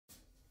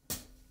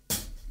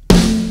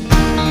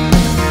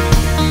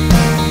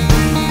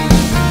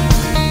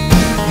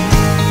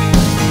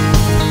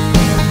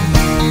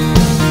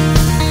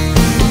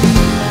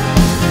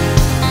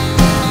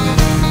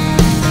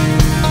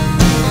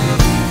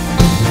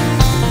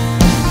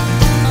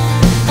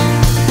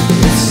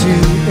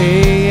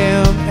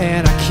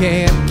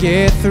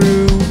get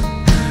through,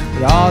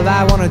 but all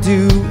I wanna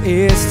do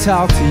is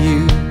talk to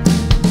you.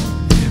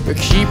 But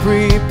keep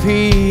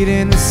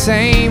repeating the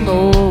same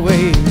old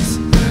ways.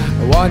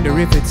 I wonder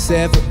if it's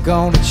ever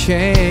gonna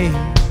change.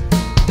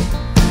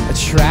 I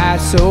tried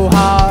so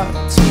hard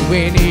to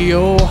win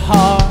your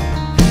heart,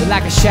 but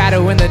like a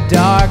shadow in the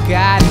dark,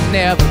 I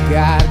never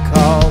got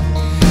caught.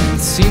 It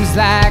seems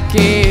like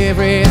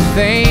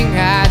everything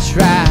I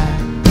try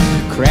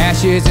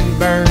crashes and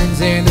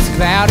burns in this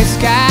cloudy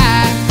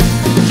sky.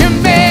 You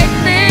make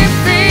me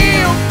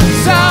feel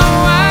so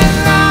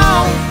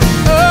alone,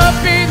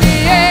 up in the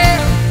air,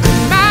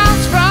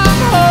 miles from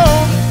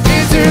home.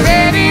 Is there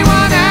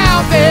anyone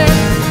out there?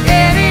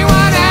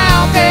 Anyone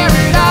out there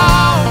at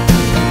all?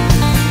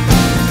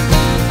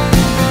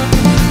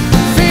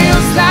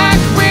 Feels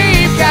like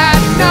we've got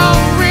no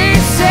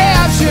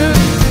reception,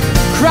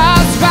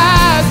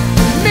 crossfires,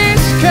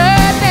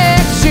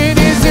 misconnection.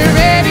 Is there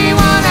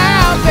anyone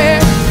out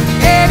there?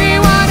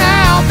 Anyone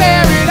out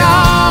there at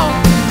all?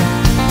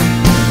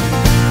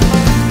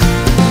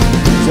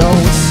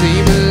 Don't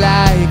seem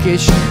like it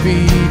should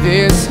be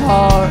this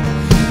hard,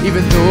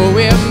 even though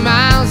we're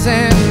miles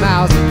and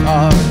miles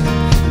apart.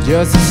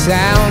 Just the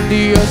sound of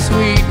your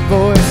sweet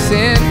voice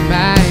in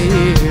my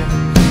ear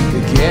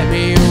could get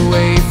me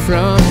away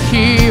from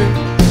here.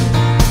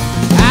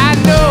 I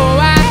know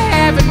I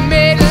haven't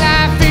made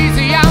life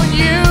easy on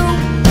you,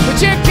 but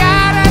you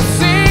gotta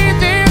see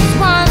this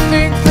one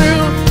thing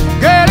through.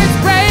 Girl, it's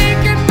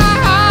breaking my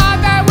heart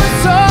that we're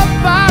so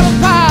far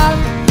apart.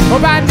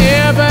 Hope I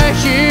never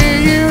hear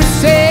you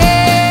say,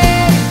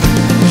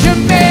 you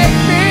make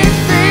me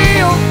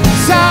feel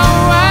so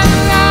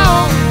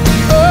alone,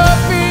 up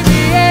in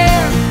the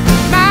air,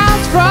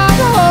 miles from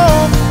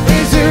home.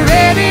 Is there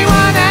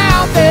anyone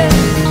out there?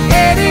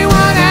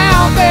 Anyone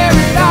out there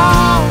at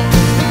all?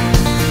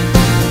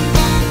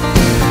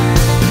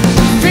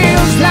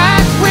 Feels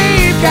like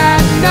we've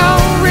got no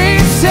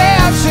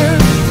reception,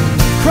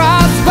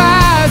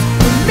 crossfires,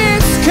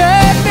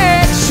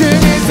 misconnection.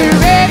 Is there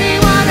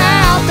anyone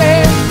out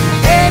there?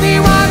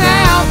 Anyone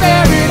out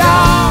there at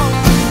all?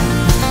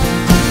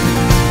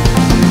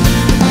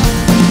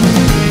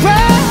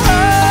 Whoa,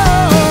 whoa,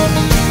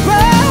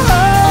 whoa,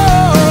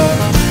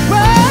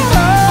 whoa,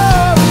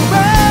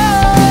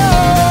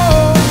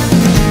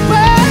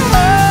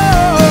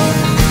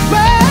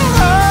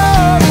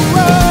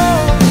 whoa.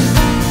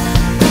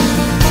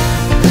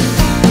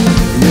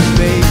 You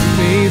make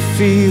me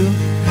feel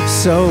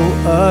so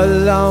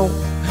alone,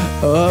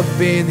 up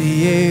in the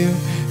air,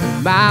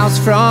 miles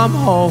from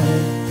home.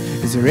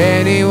 Is there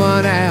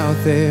anyone out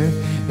there?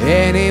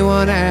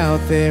 Anyone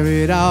out there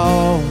at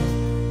all?